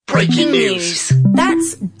Breaking news.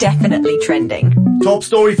 That's definitely trending. Top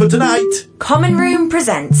story for tonight. Common Room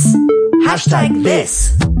presents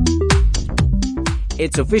 #this.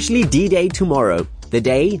 It's officially D-Day tomorrow, the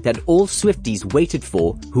day that all Swifties waited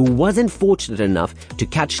for who wasn't fortunate enough to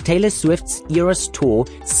catch Taylor Swift's Eras Tour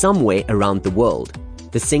somewhere around the world.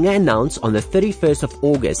 The singer announced on the 31st of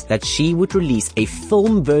August that she would release a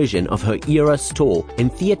film version of her Eras Tour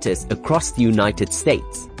in theaters across the United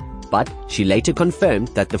States. But she later confirmed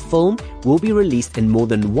that the film will be released in more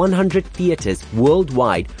than 100 theaters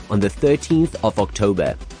worldwide on the 13th of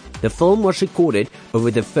October. The film was recorded over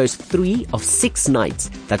the first 3 of 6 nights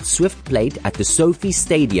that Swift played at the SoFi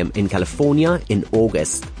Stadium in California in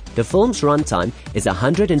August. The film's runtime is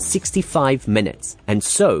 165 minutes and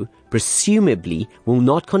so, presumably, will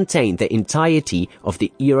not contain the entirety of the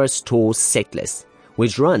Eras Tour's setlist,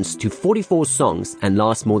 which runs to 44 songs and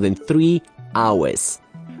lasts more than 3 hours.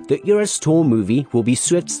 The Eras Tour movie will be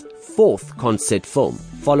Swift's 4th concert film,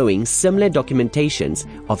 following similar documentations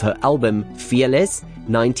of her album Fearless,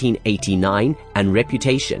 1989, and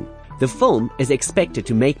Reputation. The film is expected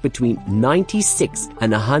to make between 96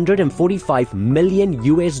 and 145 million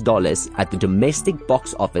US dollars at the domestic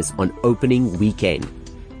box office on opening weekend.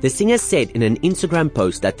 The singer said in an Instagram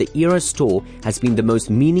post that the Eras Tour has been the most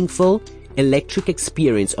meaningful, electric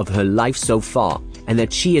experience of her life so far, and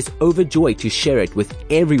that she is overjoyed to share it with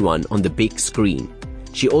everyone on the big screen.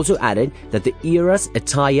 She also added that the Eras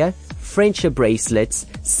attire, friendship bracelets,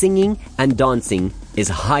 singing and dancing is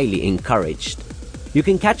highly encouraged. You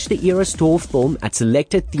can catch the Eras Tour film at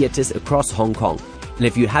selected theaters across Hong Kong, and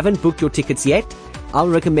if you haven't booked your tickets yet, I'll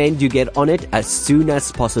recommend you get on it as soon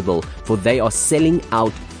as possible, for they are selling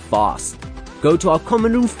out fast. Go to our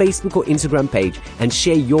Common Room Facebook or Instagram page and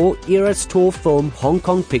share your Eras Tour film Hong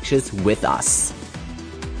Kong pictures with us.